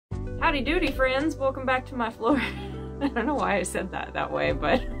Howdy doody, friends! Welcome back to my floor. I don't know why I said that way,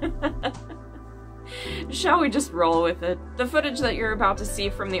 but shall we just roll with it? The footage that you're about to see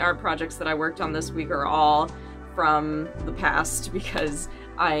from the art projects that I worked on this week are all from the past because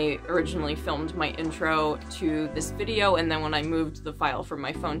I originally filmed my intro to this video, and then when I moved the file from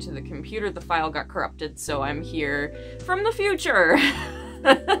my phone to the computer, the file got corrupted, so I'm here from the future!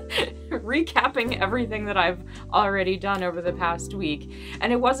 Recapping everything that I've already done over the past week.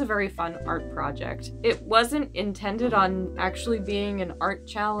 And it was a very fun art project. It wasn't intended on actually being an art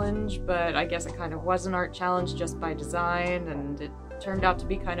challenge, but I guess it kind of was an art challenge just by design, and it turned out to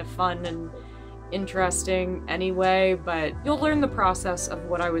be kind of fun and interesting anyway, but you'll learn the process of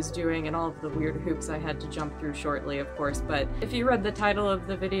what I was doing and all of the weird hoops I had to jump through shortly, of course. But if you read the title of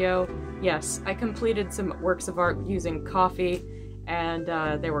the video, yes, I completed some works of art using coffee, and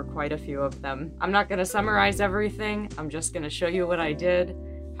there were quite a few of them. I'm not gonna summarize everything, I'm just gonna show you what I did.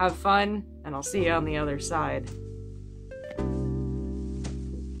 Have fun, and I'll see you on the other side.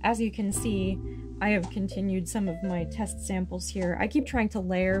 As you can see, I have continued some of my test samples here. I keep trying to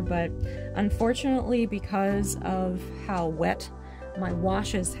layer, but unfortunately, because of how wet my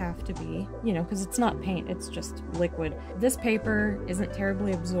washes have to be, you know, because it's not paint, it's just liquid. This paper isn't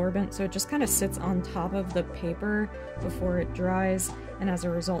terribly absorbent, so it just kind of sits on top of the paper before it dries, and as a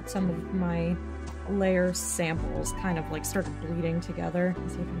result, some of my layer samples kind of like started bleeding together.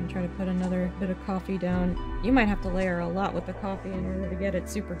 Let's see if I can try to put another bit of coffee down. You might have to layer a lot with the coffee in order to get it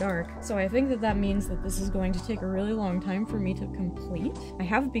super dark. So I think that means that this is going to take a really long time for me to complete. I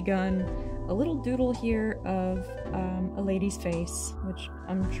have begun a little doodle here of a lady's face, which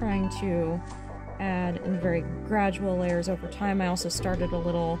I'm trying to add in very gradual layers over time. I also started a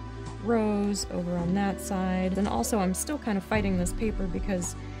little rose over on that side. And also I'm still kind of fighting this paper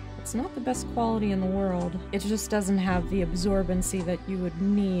because it's not the best quality in the world. It just doesn't have the absorbency that you would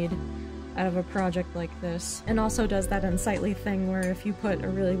need out of a project like this. And also does that unsightly thing where if you put a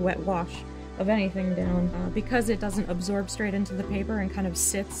really wet wash of anything down, because it doesn't absorb straight into the paper and kind of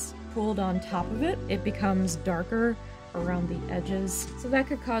sits pulled on top of it, it becomes darker around the edges. So that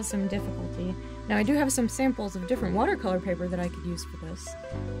could cause some difficulty. Now I do have some samples of different watercolor paper that I could use for this.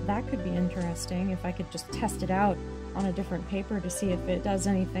 That could be interesting if I could just test it out on a different paper to see if it does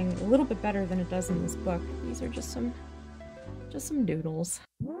anything a little bit better than it does in this book. These are just some doodles.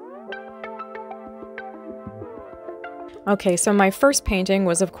 Okay, so my first painting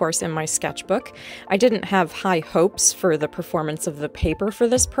was of course in my sketchbook. I didn't have high hopes for the performance of the paper for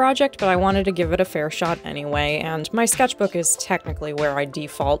this project, but I wanted to give it a fair shot anyway, and my sketchbook is technically where I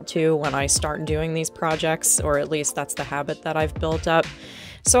default to when I start doing these projects, or at least that's the habit that I've built up.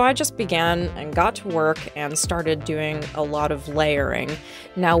 So I just began and got to work and started doing a lot of layering.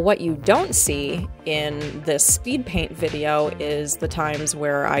 Now what you don't see in this speed paint video is the times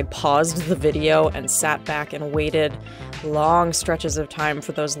where I paused the video and sat back and waited long stretches of time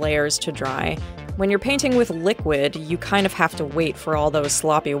for those layers to dry. When you're painting with liquid, you kind of have to wait for all those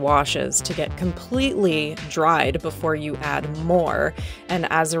sloppy washes to get completely dried before you add more. And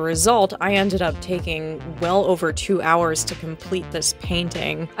as a result, I ended up taking well over 2 hours to complete this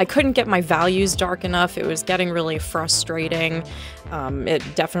painting. I couldn't get my values dark enough. It was getting really frustrating. It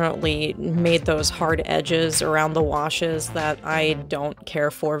definitely made those hard edges around the washes that I don't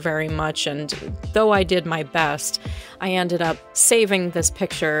care for very much, and though I did my best, I ended up saving this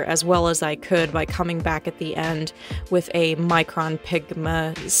picture as well as I could by coming back at the end with a Micron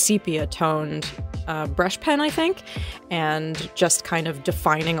Pigma sepia-toned brush pen, I think, and just kind of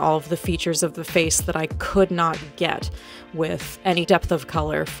defining all of the features of the face that I could not get with any depth of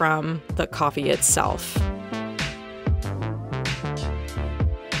color from the coffee itself.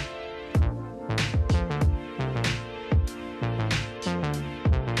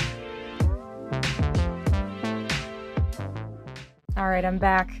 Alright, I'm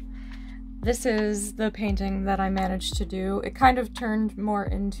back. This is the painting that I managed to do. It kind of turned more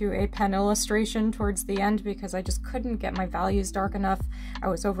into a pen illustration towards the end because I just couldn't get my values dark enough. I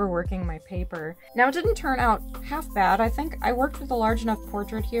was overworking my paper. Now, it didn't turn out half bad. I think I worked with a large enough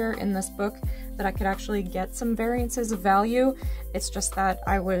portrait here in this book that I could actually get some variances of value. It's just that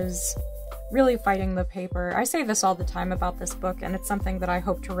I was really fighting the paper. I say this all the time about this book, and it's something that I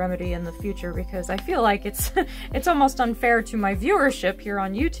hope to remedy in the future because I feel like it's almost unfair to my viewership here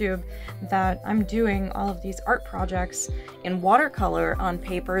on YouTube that I'm doing all of these art projects in watercolor on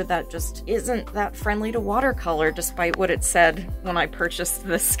paper that just isn't that friendly to watercolor, despite what it said when I purchased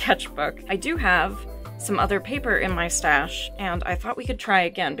this sketchbook. I do have some other paper in my stash, and I thought we could try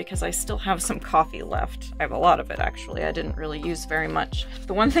again because I still have some coffee left. I have a lot of it, actually. I didn't really use very much.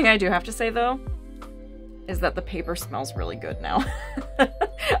 The one thing I do have to say, though, is that the paper smells really good now.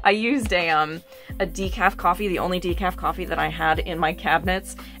 I used a decaf coffee, the only decaf coffee that I had in my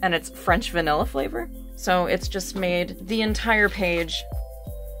cabinets, and it's French vanilla flavor. So it's just made the entire page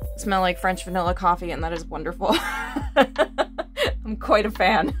smell like French vanilla coffee, and that is wonderful. I'm quite a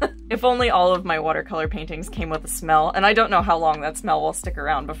fan. If only all of my watercolor paintings came with a smell, and I don't know how long that smell will stick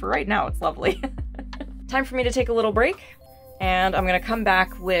around, but for right now it's lovely. Time for me to take a little break, and I'm gonna come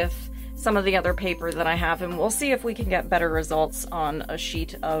back with some of the other paper that I have, and we'll see if we can get better results on a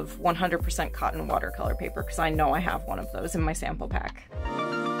sheet of 100% cotton watercolor paper, because I know I have one of those in my sample pack.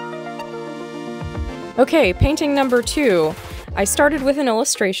 Okay, painting number 2. I started with an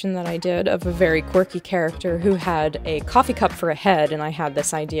illustration that I did of a very quirky character who had a coffee cup for a head, and I had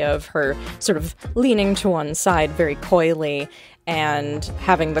this idea of her sort of leaning to one side very coyly and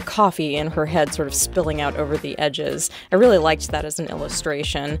having the coffee in her head sort of spilling out over the edges. I really liked that as an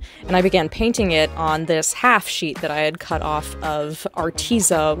illustration, and I began painting it on this half sheet that I had cut off of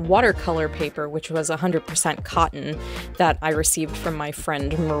Arteza watercolor paper, which was 100% cotton that I received from my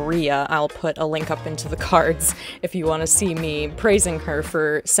friend Maria. I'll put a link up into the cards if you want to see me praising her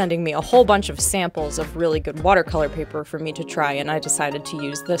for sending me a whole bunch of samples of really good watercolor paper for me to try, and I decided to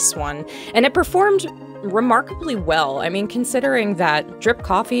use this one. And it performed remarkably well. I mean, considering that drip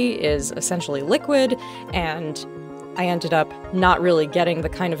coffee is essentially liquid, and I ended up not really getting the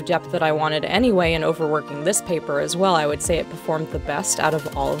kind of depth that I wanted anyway, and overworking this paper as well, I would say it performed the best out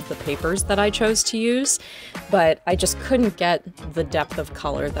of all of the papers that I chose to use, but I just couldn't get the depth of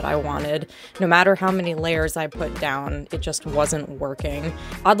color that I wanted. No matter how many layers I put down, it just wasn't working.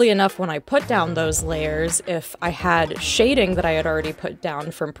 Oddly enough, when I put down those layers, if I had shading that I had already put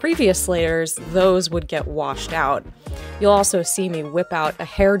down from previous layers, those would get washed out. You'll also see me whip out a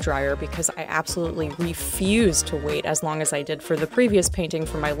hairdryer because I absolutely refuse to wait as long as I did for the previous painting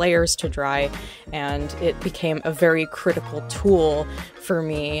for my layers to dry, and it became a very critical tool for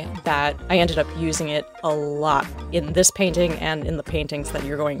me that I ended up using it a lot in this painting and in the paintings that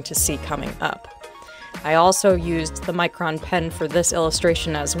you're going to see coming up. I also used the micron pen for this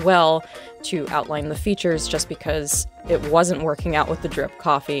illustration as well to outline the features, just because it wasn't working out with the drip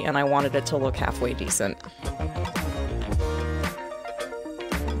coffee and I wanted it to look halfway decent.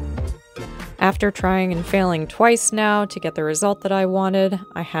 After trying and failing twice now to get the result that I wanted,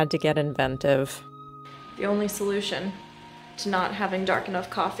 I had to get inventive. The only solution to not having dark enough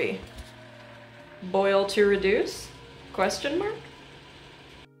coffee. Boil to reduce? Question mark?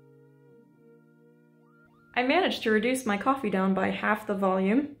 I managed to reduce my coffee down by half the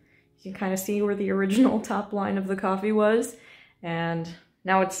volume. You can kind of see where the original top line of the coffee was, and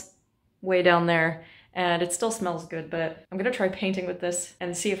now it's way down there. And it still smells good, but I'm gonna try painting with this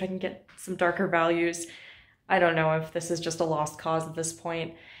and see if I can get some darker values. I don't know if this is just a lost cause at this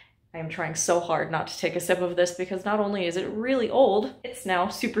point. I am trying so hard not to take a sip of this because not only is it really old, it's now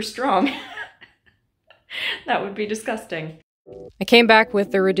super strong. That would be disgusting. I came back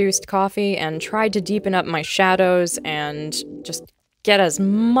with the reduced coffee and tried to deepen up my shadows and just get as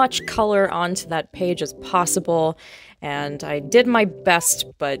much color onto that page as possible. And I did my best,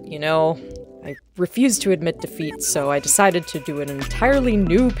 but you know, I refused to admit defeat, so I decided to do an entirely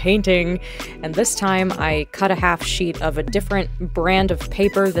new painting, and this time I cut a half sheet of a different brand of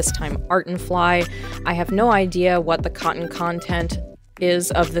paper, this time Art and Fly. I have no idea what the cotton content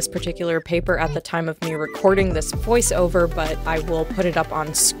is of this particular paper at the time of me recording this voiceover, but I will put it up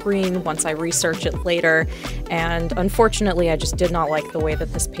on screen once I research it later, and unfortunately I just did not like the way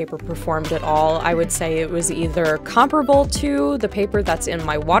that this paper performed at all. I would say it was either comparable to the paper that's in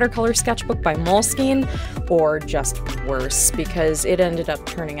my watercolor sketchbook by Moleskine, or just worse, because it ended up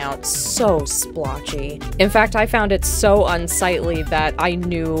turning out so splotchy. In fact, I found it so unsightly that I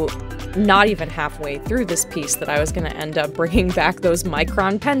knew not even halfway through this piece that I was going to end up bringing back those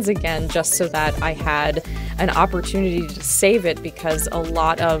micron pens again, just so that I had an opportunity to save it, because a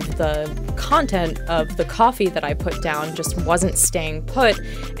lot of the content of the coffee that I put down just wasn't staying put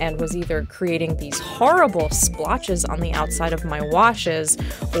and was either creating these horrible splotches on the outside of my washes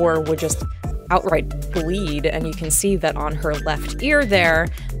or would just outright bleed. And you can see that on her left ear there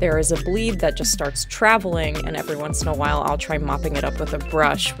is a bleed that just starts traveling, and every once in a while I'll try mopping it up with a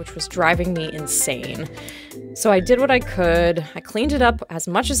brush, which was driving me insane. So I did what I could. I cleaned it up as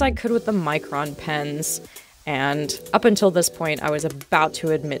much as I could with the micron pens, and up until this point I was about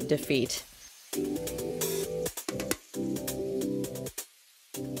to admit defeat.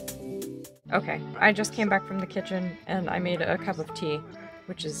 Okay, I just came back from the kitchen and I made a cup of tea,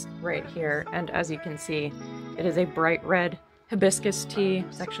 which is right here, and as you can see, it is a bright red hibiscus tea.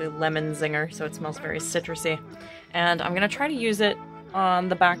 It's actually lemon zinger, so it smells very citrusy. And I'm gonna try to use it on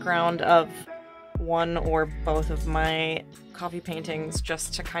the background of one or both of my coffee paintings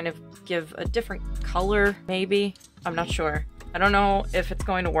just to kind of give a different color, maybe? I'm not sure. I don't know if it's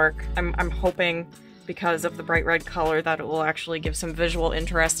going to work. I'm hoping, because of the bright red color, that it will actually give some visual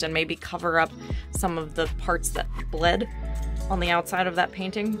interest and maybe cover up some of the parts that bled on the outside of that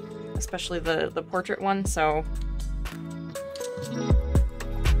painting, especially the portrait one, so...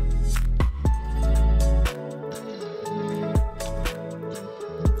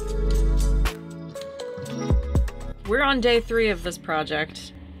 We're on day 3 of this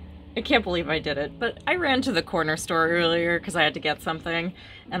project. I can't believe I did it, but I ran to the corner store earlier because I had to get something,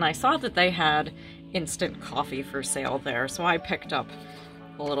 and I saw that they had instant coffee for sale there, so I picked up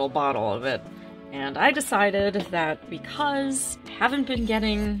a little bottle of it. And I decided that because I haven't been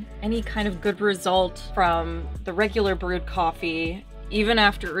getting any kind of good result from the regular brewed coffee, even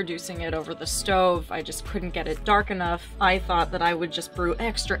after reducing it over the stove, I just couldn't get it dark enough. I thought that I would just brew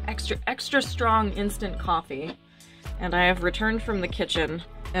extra strong instant coffee. And I have returned from the kitchen,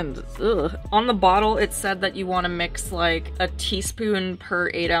 and on the bottle it said that you want to mix like a teaspoon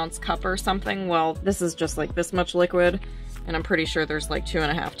per 8-ounce cup or something. Well, this is just like this much liquid, and I'm pretty sure there's like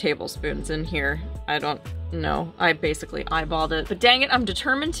 2.5 tablespoons in here. I don't know. I basically eyeballed it. But dang it, I'm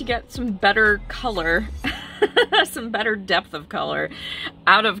determined to get some better color, some better depth of color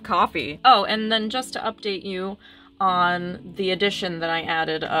out of coffee. Oh, and then just to update you on the addition that I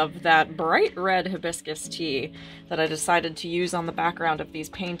added of that bright red hibiscus tea that I decided to use on the background of these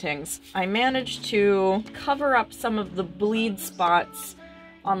paintings. I managed to cover up some of the bleed spots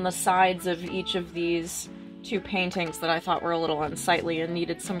on the sides of each of these 2 paintings that I thought were a little unsightly and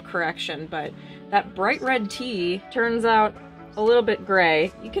needed some correction, but that bright red tea turns out a little bit gray.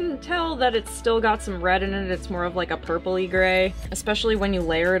 You can tell that it's still got some red in it. It's more of like a purpley gray, especially when you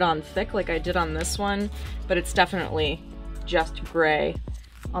layer it on thick like I did on this one, but it's definitely just gray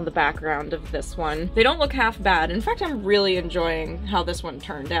on the background of this one. They don't look half bad. In fact, I'm really enjoying how this one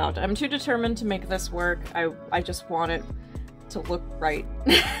turned out. I'm too determined to make this work. I just want it to look right.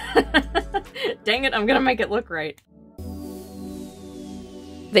 Dang it, I'm gonna make it look right.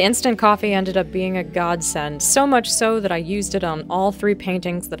 The instant coffee ended up being a godsend, so much so that I used it on all 3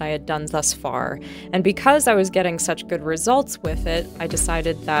 paintings that I had done thus far. And because I was getting such good results with it, I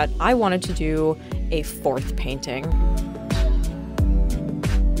decided that I wanted to do a 4th painting.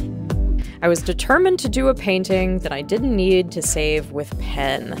 I was determined to do a painting that I didn't need to save with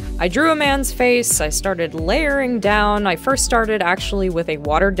pen. I drew a man's face, I started layering down. I first started actually with a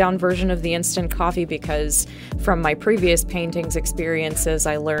watered down version of the instant coffee because from my previous paintings experiences,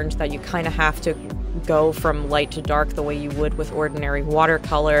 I learned that you kind of have to go from light to dark the way you would with ordinary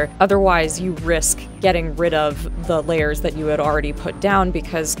watercolor. Otherwise, you risk getting rid of the layers that you had already put down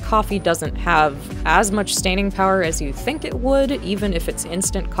because coffee doesn't have as much staining power as you think it would, even if it's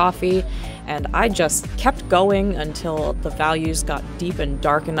instant coffee. And I just kept going until the values got deep and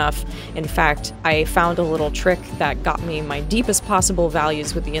dark enough. In fact, I found a little trick that got me my deepest possible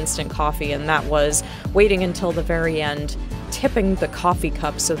values with the instant coffee, and that was waiting until the very end, tipping the coffee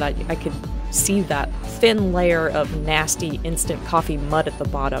cup so that I could see that thin layer of nasty instant coffee mud at the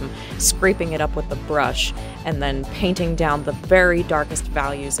bottom, scraping it up with the brush, and then painting down the very darkest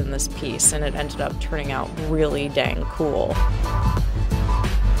values in this piece, and it ended up turning out really dang cool.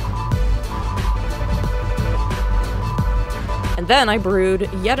 And then I brewed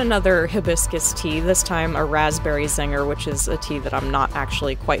yet another hibiscus tea, this time a raspberry zinger, which is a tea that I'm not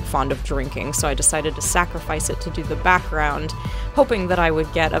actually quite fond of drinking, so I decided to sacrifice it to do the background, hoping that I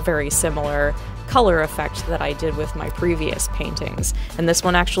would get a very similar color effect that I did with my previous paintings. And this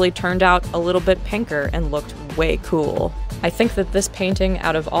one actually turned out a little bit pinker and looked way cool. I think that this painting,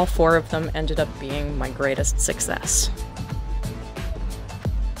 out of all 4 of them, ended up being my greatest success.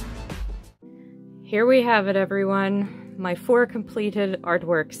 Here we have it, everyone. My 4 completed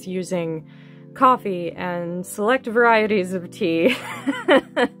artworks using coffee and select varieties of tea.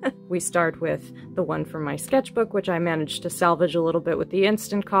 We start with the one from my sketchbook, which I managed to salvage a little bit with the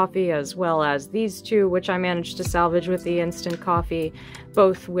instant coffee, as well as these 2, which I managed to salvage with the instant coffee,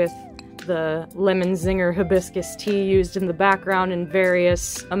 both with the lemon zinger hibiscus tea used in the background in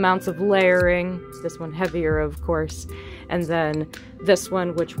various amounts of layering. This one heavier, of course. And then this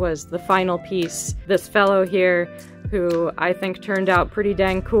one, which was the final piece, this fellow here, who I think turned out pretty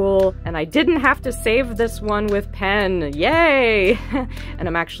dang cool, and I didn't have to save this one with pen. Yay! And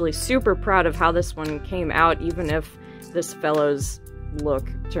I'm actually super proud of how this one came out, even if this fellow's look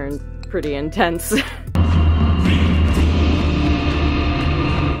turned pretty intense.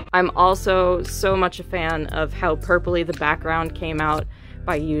 I'm also so much a fan of how purpley the background came out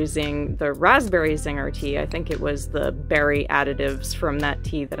by using the raspberry zinger tea. I think it was the berry additives from that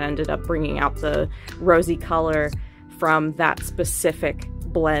tea that ended up bringing out the rosy color from that specific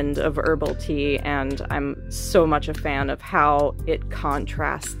blend of herbal tea, and I'm so much a fan of how it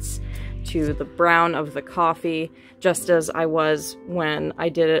contrasts to the brown of the coffee, just as I was when I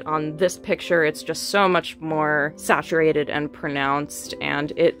did it on this picture. It's just so much more saturated and pronounced,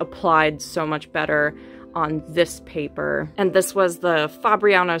 and it applied so much better on this paper. And this was the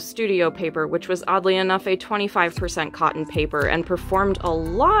Fabriano Studio paper, which was oddly enough a 25% cotton paper and performed a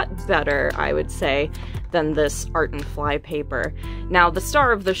lot better, I would say, than this Art and Fly paper. Now, the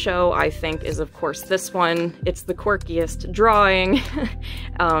star of the show, I think, is of course this one. It's the quirkiest drawing.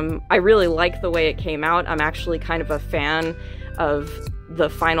 I really like the way it came out. I'm actually kind of a fan of the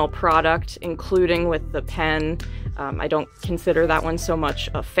final product, including with the pen. I don't consider that one so much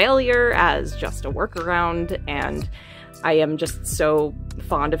a failure as just a workaround, and I am just so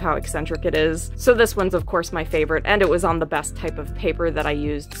fond of how eccentric it is. So this one's of course my favorite, and it was on the best type of paper that I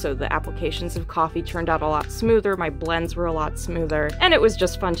used, so the applications of coffee turned out a lot smoother, my blends were a lot smoother, and it was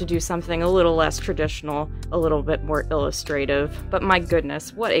just fun to do something a little less traditional, a little bit more illustrative. But my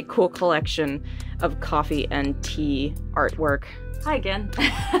goodness, what a cool collection of coffee and tea artwork. Hi again.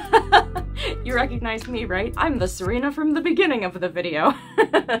 You recognize me, right? I'm the Serena from the beginning of the video.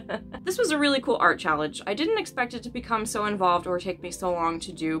 This was a really cool art challenge. I didn't expect it to become so involved or take me so long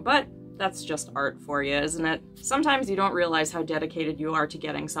to do, but that's just art for you, isn't it? Sometimes you don't realize how dedicated you are to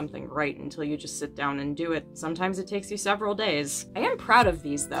getting something right until you just sit down and do it. Sometimes it takes you several days. I am proud of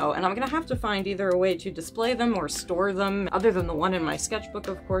these though, and I'm gonna have to find either a way to display them or store them, other than the one in my sketchbook,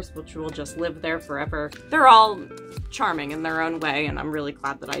 of course, which will just live there forever. They're all charming in their own way, and I'm really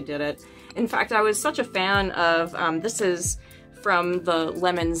glad that I did it. In fact, I was such a fan of, this is from the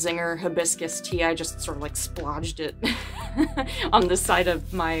lemon zinger hibiscus tea. I just sort of like splodged it on the side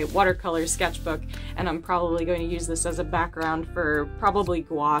of my watercolor sketchbook, and I'm probably going to use this as a background for probably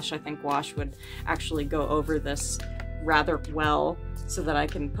gouache. I think gouache would actually go over this rather well, so that I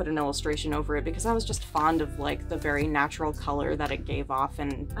can put an illustration over it, because I was just fond of like the very natural color that it gave off,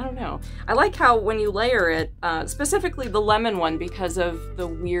 and I don't know. I like how when you layer it, specifically the lemon one, because of the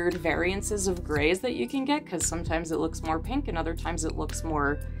weird variances of grays that you can get, because sometimes it looks more pink and other times it looks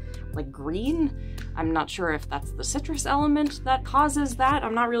more like green. I'm not sure if that's the citrus element that causes that,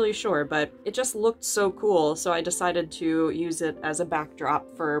 I'm not really sure, but it just looked so cool, so I decided to use it as a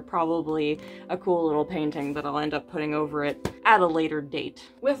backdrop for probably a cool little painting that I'll end up putting over it at a later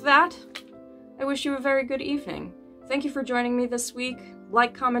date. With that, I wish you a very good evening. Thank you for joining me this week.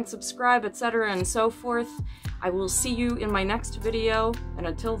 Like, comment, subscribe, etc. and so forth. I will see you in my next video, and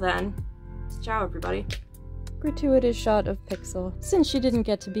until then, ciao everybody. Gratuitous shot of Pixel, since she didn't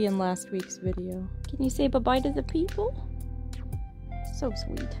get to be in last week's video. Can you say bye-bye to the people? So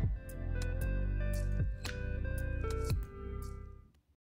sweet.